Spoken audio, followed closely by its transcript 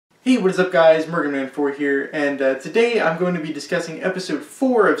Hey, what is up guys, MurganMan4 here, and today I'm going to be discussing episode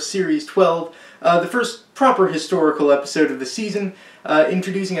 4 of series 12, the first proper historical episode of the season,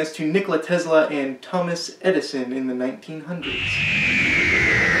 introducing us to Nikola Tesla and Thomas Edison in the 1900s.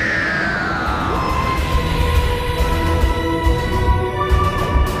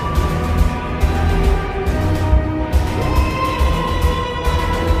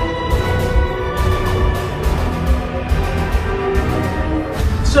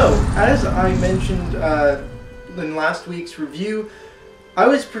 So, as I mentioned in last week's review, I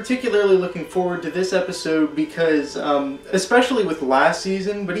was particularly looking forward to this episode because, especially with last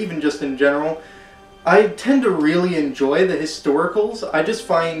season, but even just in general, I tend to really enjoy the historicals. I just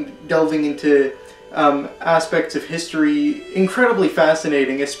find delving into aspects of history incredibly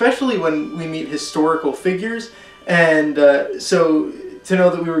fascinating, especially when we meet historical figures. And so, to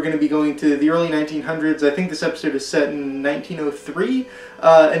know that we were going to be going to the early 1900s, I think this episode is set in 1903,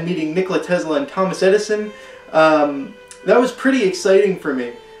 and meeting Nikola Tesla and Thomas Edison. That was pretty exciting for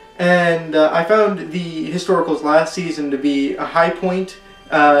me. And I found the historicals last season to be a high point,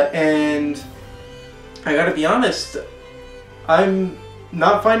 and I gotta be honest, I'm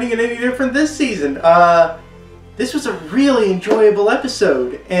not finding it any different this season. This was a really enjoyable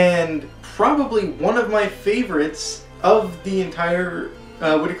episode, and probably one of my favorites of the entire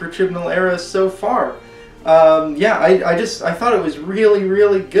Whittaker-Chibnall era so far. Yeah, I thought it was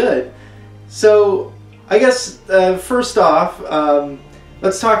really good. So, I guess first off,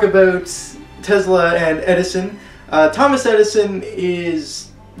 let's talk about Tesla and Edison. Thomas Edison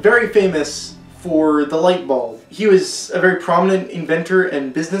is very famous for the light bulb. He was a very prominent inventor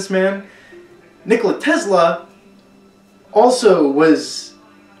and businessman. Nikola Tesla also was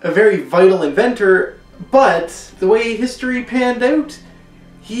a very vital inventor, but the way history panned out,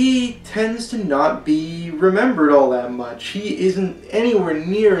 he tends to not be remembered all that much. He isn't anywhere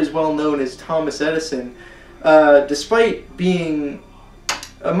near as well known as Thomas Edison, despite being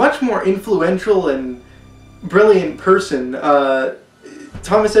a much more influential and brilliant person.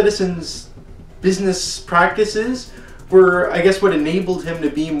 Thomas Edison's business practices were, I guess, what enabled him to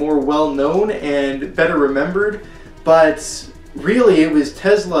be more well known and better remembered, but really it was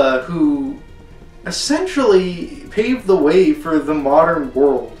Tesla who essentially paved the way for the modern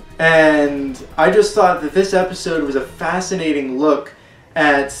world. And I just thought that this episode was a fascinating look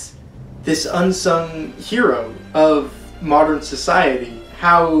at this unsung hero of modern society,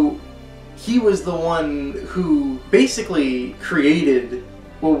 how he was the one who basically created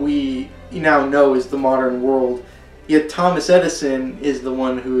what we now know as the modern world, yet Thomas Edison is the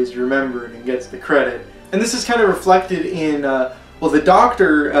one who is remembered and gets the credit. And this is kind of reflected in well, the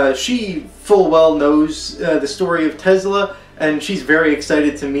doctor, she full well knows the story of Tesla, and she's very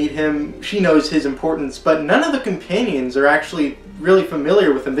excited to meet him. She knows his importance, but none of the companions are actually really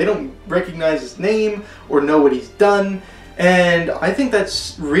familiar with him. They don't recognize his name or know what he's done, and I think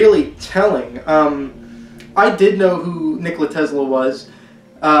that's really telling. I did know who Nikola Tesla was.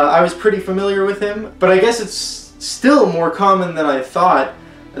 I was pretty familiar with him, but I guess it's still more common than I thought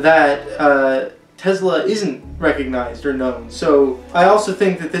that Tesla isn't recognized or known. So I also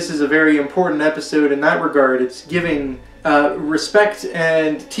think that this is a very important episode in that regard. It's giving respect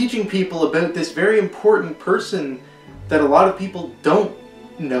and teaching people about this very important person that a lot of people don't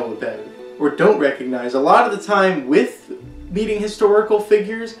know about or don't recognize. A lot of the time with meeting historical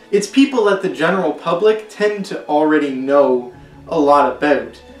figures, it's people that the general public tend to already know a lot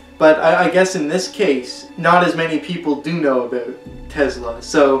about. But I guess in this case, not as many people do know about Tesla.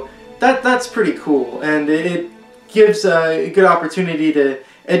 So that's pretty cool, and it gives a good opportunity to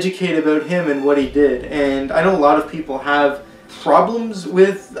educate about him and what he did. And I know a lot of people have problems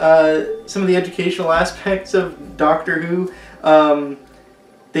with some of the educational aspects of Doctor Who.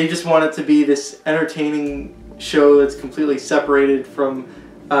 They just want it to be this entertaining show that's completely separated from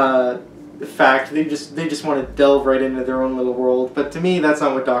the fact. They just want to delve right into their own little world. But to me, that's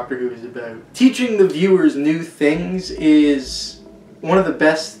not what Doctor Who is about. Teaching the viewers new things is one of the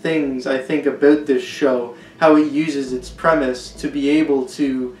best things, I think, about this show, how it uses its premise to be able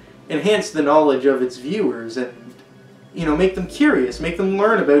to enhance the knowledge of its viewers and, you know, make them curious, make them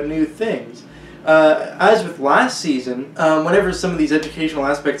learn about new things. As with last season, whenever some of these educational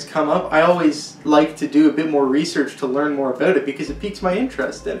aspects come up, I always like to do a bit more research to learn more about it because it piques my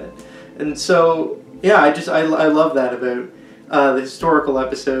interest in it. And so, yeah, I love that about the historical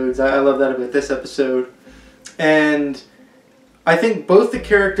episodes. I love that about this episode. And I think both the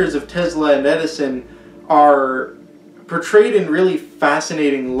characters of Tesla and Edison are portrayed in really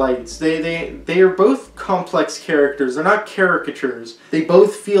fascinating lights. They are both complex characters. They're not caricatures. They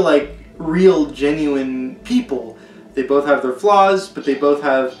both feel like real, genuine people. They both have their flaws, but they both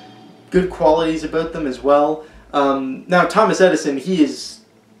have good qualities about them as well. Now, Thomas Edison, he is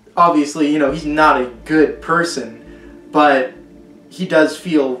obviously, he's not a good person, but he does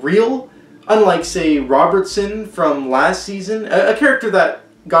feel real. Unlike, say, Robertson from last season, a character that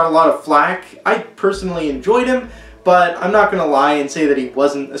got a lot of flack. I personally enjoyed him, but I'm not going to lie and say that he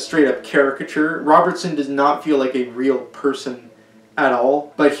wasn't a straight-up caricature. Robertson does not feel like a real person at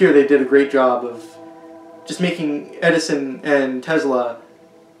all, but here they did a great job of just making Edison and Tesla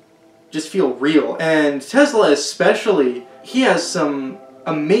just feel real. And Tesla especially, he has some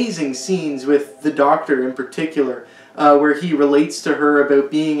amazing scenes with the Doctor in particular, where he relates to her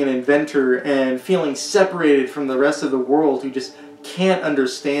about being an inventor and feeling separated from the rest of the world who just can't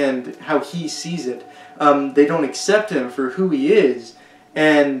understand how he sees it. They don't accept him for who he is,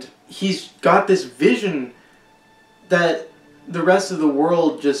 and he's got this vision that the rest of the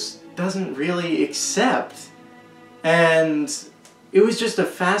world just doesn't really accept. And it was just a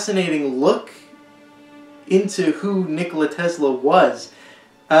fascinating look into who Nikola Tesla was.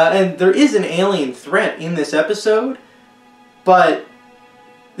 And there is an alien threat in this episode, but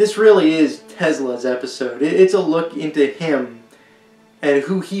this really is Tesla's episode. It's a look into him and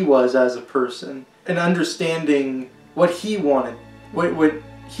who he was as a person, and understanding what he wanted, what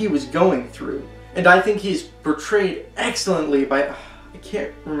he was going through. And I think he's portrayed excellently by, I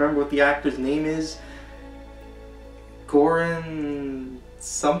can't remember what the actor's name is, Goran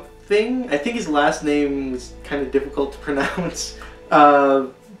something? I think his last name was kind of difficult to pronounce.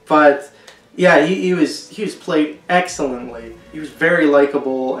 But yeah, he was played excellently. He was very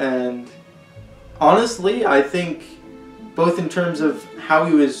likable, and honestly, I think both in terms of how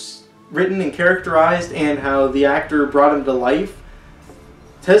he was written and characterized and how the actor brought him to life,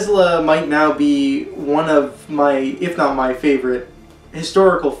 Tesla might now be one of my, if not my favorite,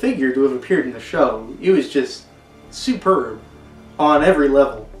 historical figure to have appeared in the show. It was just superb on every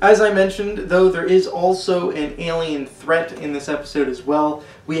level. As I mentioned, though, there is also an alien threat in this episode as well.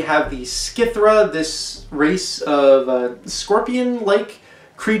 We have the Scythra, this race of scorpion-like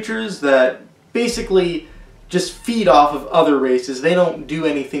creatures that basically just feed off of other races. They don't do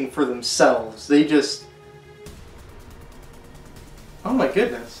anything for themselves. They just... Oh my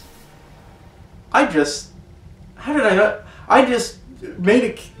goodness. How did I not... I just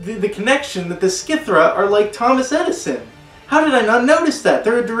made the connection that the Scythra are like Thomas Edison. How did I not notice that?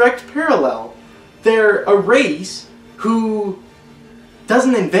 They're a direct parallel. They're a race who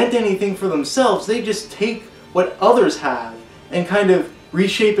doesn't invent anything for themselves. They just take what others have and kind of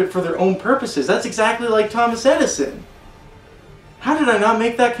reshape it for their own purposes. That's exactly like Thomas Edison. How did I not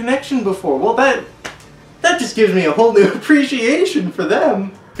make that connection before? Well, that just gives me a whole new appreciation for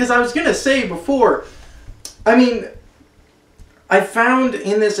them. Because I was going to say before, I mean, I found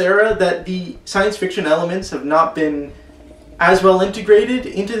in this era that the science fiction elements have not been as well integrated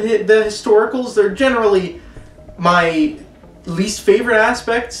into the historicals. They're generally my least favorite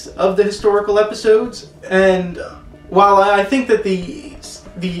aspects of the historical episodes, and while I think that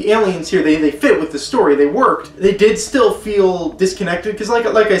the aliens here, they fit with the story, they worked, they did still feel disconnected, because like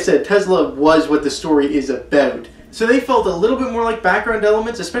I said, Tesla was what the story is about. So they felt a little bit more like background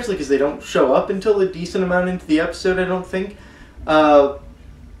elements, especially because they don't show up until a decent amount into the episode, I don't think. But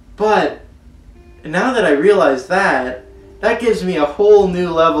now that I realize that gives me a whole new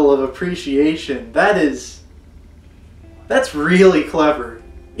level of appreciation. That's really clever.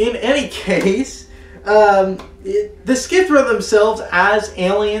 In any case, the Scythra themselves as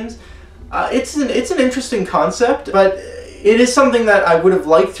aliens, it's an interesting concept, but it is something that I would have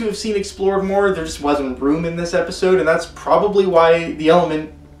liked to have seen explored more. There just wasn't room in this episode, and that's probably why the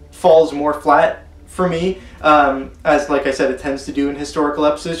element falls more flat for me, as like I said, it tends to do in historical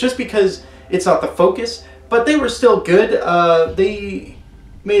episodes, just because it's not the focus. But they were still good. They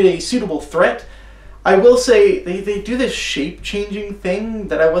made a suitable threat. I will say, they do this shape-changing thing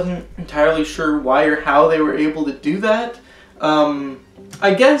that I wasn't entirely sure why or how they were able to do that.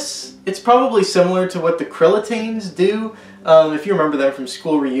 I guess it's probably similar to what the Krillitanes do. If you remember them from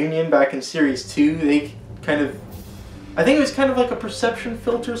School Reunion back in Series 2, they kind of... I think it was kind of like a perception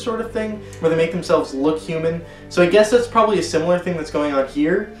filter sort of thing, where they make themselves look human. So I guess that's probably a similar thing that's going on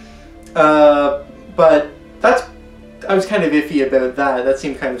here. But I was kind of iffy about that. That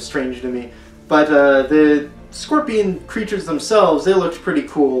seemed kind of strange to me. But the scorpion creatures themselves, they looked pretty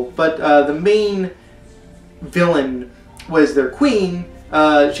cool. But the main villain was their queen.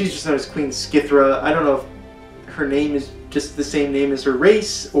 She's just known as Queen Scythra. I don't know if her name is just the same name as her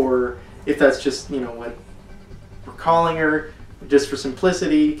race, or if that's just, what we're calling her, just for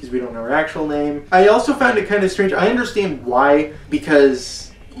simplicity, because we don't know her actual name. I also found it kind of strange. I understand why,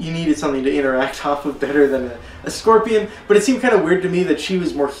 because you needed something to interact off of better than a scorpion, but it seemed kind of weird to me that she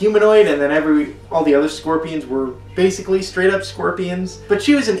was more humanoid and then all the other scorpions were basically straight up scorpions. But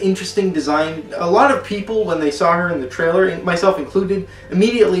she was an interesting design. A lot of people, when they saw her in the trailer, myself included,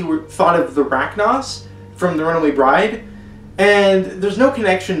 immediately thought of the Rachnos from The Runaway Bride, and there's no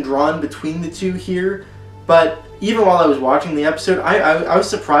connection drawn between the two here, but even while I was watching the episode, I was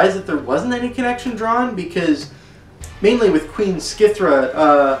surprised that there wasn't any connection drawn, because mainly with Queen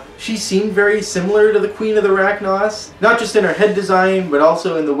Skithra, she seemed very similar to the Queen of the Rachnos, not just in her head design, but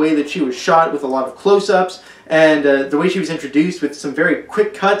also in the way that she was shot with a lot of close-ups, and the way she was introduced with some very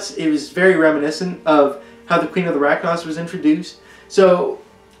quick cuts. It was very reminiscent of how the Queen of the Rachnos was introduced. So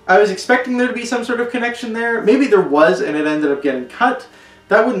I was expecting there to be some sort of connection there. Maybe there was, and it ended up getting cut.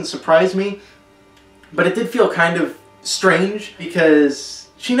 That wouldn't surprise me. But it did feel kind of strange, because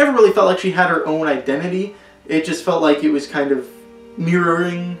she never really felt like she had her own identity. It just felt like it was kind of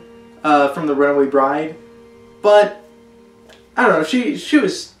mirroring from The Runaway Bride. But I don't know, she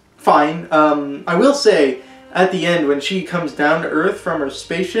was fine. I will say, at the end, when she comes down to Earth from her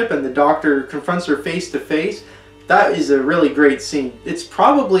spaceship and the Doctor confronts her face to face, that is a really great scene. It's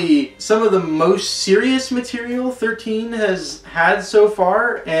probably some of the most serious material 13 has had so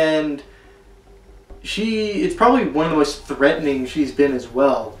far, and it's probably one of the most threatening she's been as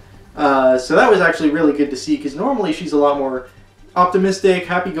well. So that was actually really good to see, because normally she's a lot more optimistic,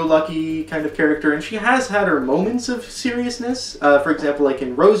 happy-go-lucky kind of character, and she has had her moments of seriousness, for example, like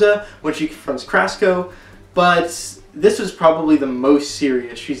in Rosa, when she confronts Krasko, but this was probably the most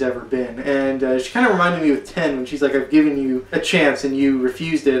serious she's ever been, and she kind of reminded me of 10, when she's like, I've given you a chance and you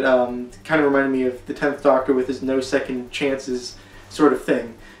refused it. Kind of reminded me of the 10th Doctor with his no second chances sort of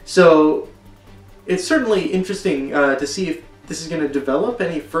thing. So it's certainly interesting to see if this is going to develop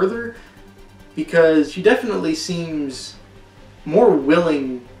any further, because she definitely seems more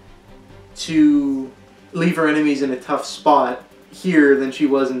willing to leave her enemies in a tough spot here than she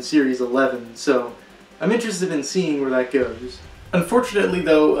was in Series 11, so I'm interested in seeing where that goes. Unfortunately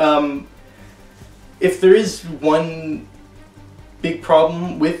though, if there is one big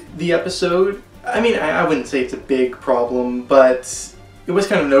problem with the episode, I mean, I wouldn't say it's a big problem, but it was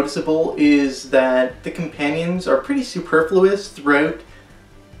kind of noticeable, is that the companions are pretty superfluous throughout.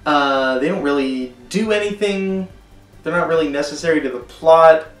 They don't really do anything. They're not really necessary to the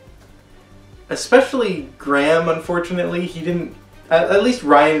plot. Especially Graham, unfortunately. He didn't... At least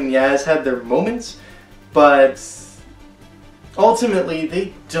Ryan and Yaz had their moments, but ultimately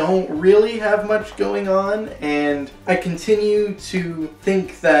they don't really have much going on, and I continue to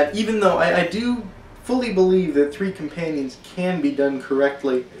think that even though I do fully believe that 3 companions can be done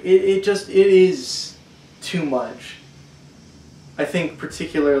correctly, it is too much. I think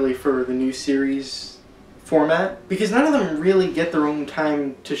particularly for the new series format, because none of them really get their own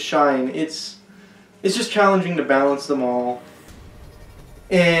time to shine. It's just challenging to balance them all,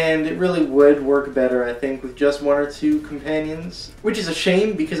 and it really would work better, I think, with just 1 or 2 companions, which is a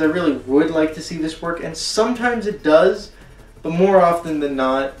shame, because I really would like to see this work, and sometimes it does, but more often than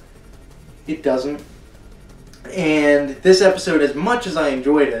not, it doesn't. And this episode, as much as I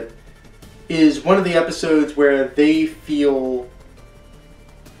enjoyed it, is one of the episodes where they feel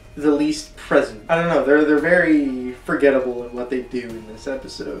the least present. I don't know, they're very forgettable in what they do in this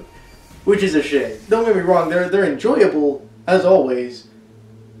episode, which is a shame. Don't get me wrong, they're enjoyable, as always,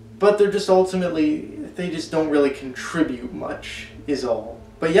 but they're just ultimately, they just don't really contribute much, is all.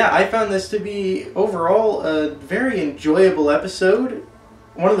 But yeah, I found this to be, overall, a very enjoyable episode.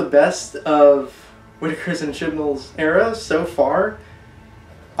 One of the best of Whittaker's and Chibnall's era so far.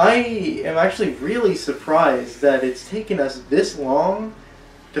 I am actually really surprised that it's taken us this long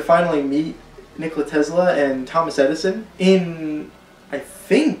to finally meet Nikola Tesla and Thomas Edison in, I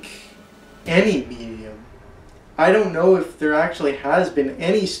think, any medium. I don't know if there actually has been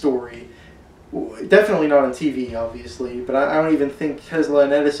any story, definitely not on TV, obviously, but I don't even think Tesla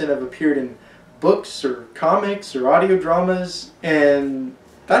and Edison have appeared in books or comics or audio dramas, and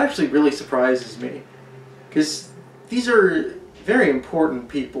that actually really surprises me, because these are very important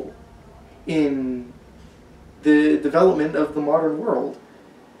people in the development of the modern world.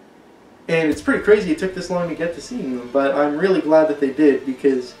 And it's pretty crazy it took this long to get to seeing them, but I'm really glad that they did,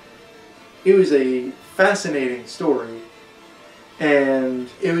 because it was a fascinating story, and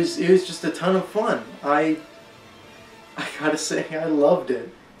it was just a ton of fun. I gotta say, I loved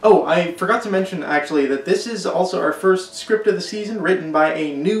it. Oh, I forgot to mention, actually, that this is also our first script of the season, written by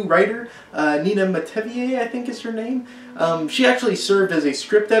a new writer, Nina Matevier, I think is her name. She actually served as a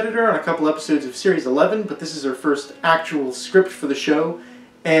script editor on a couple episodes of Series 11, but this is her first actual script for the show,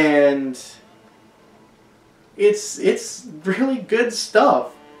 and it's really good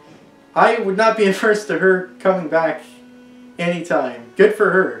stuff. I would not be averse to her coming back anytime. Good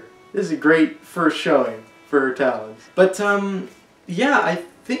for her. This is a great first showing for her talents. But, yeah, I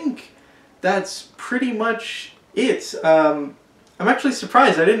think that's pretty much it. I'm actually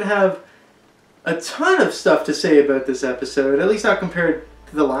surprised. I didn't have a ton of stuff to say about this episode, at least not compared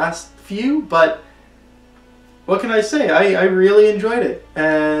to the last few, but what can I say? I really enjoyed it,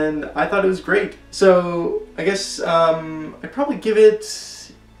 and I thought it was great. So, I guess I'd probably give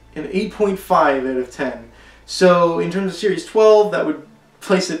it an 8.5 out of 10. So, in terms of Series 12, that would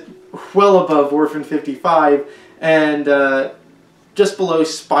place it well above Orphan 55, and just below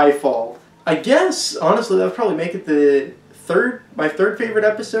Spyfall. I guess, honestly, that would probably make it my third favorite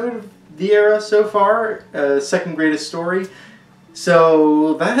episode of the era so far, second greatest story.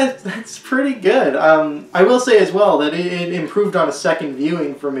 So that's pretty good. I will say as well that it improved on a second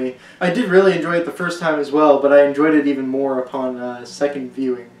viewing for me. I did really enjoy it the first time as well, but I enjoyed it even more upon second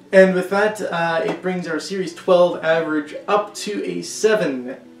viewing. And with that, it brings our Series 12 average up to a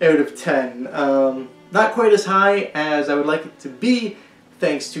 7 out of 10. Not quite as high as I would like it to be,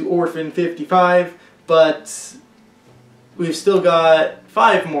 thanks to Orphan 55, but we've still got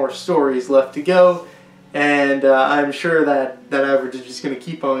 5 more stories left to go, and I'm sure that average is just going to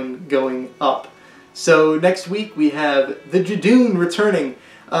keep on going up. So next week we have the Jadoon returning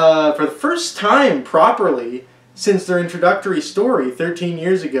for the first time properly since their introductory story 13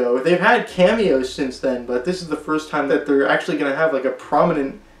 years ago. They've had cameos since then, but this is the first time that they're actually going to have like a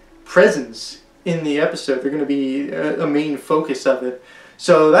prominent presence in the episode. They're going to be a main focus of it.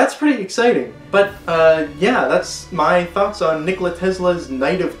 So that's pretty exciting. But yeah, that's my thoughts on Nikola Tesla's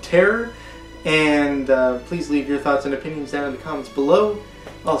Night of Terror. And please leave your thoughts and opinions down in the comments below.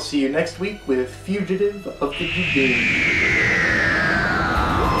 I'll see you next week with Fugitive of the Jadoon.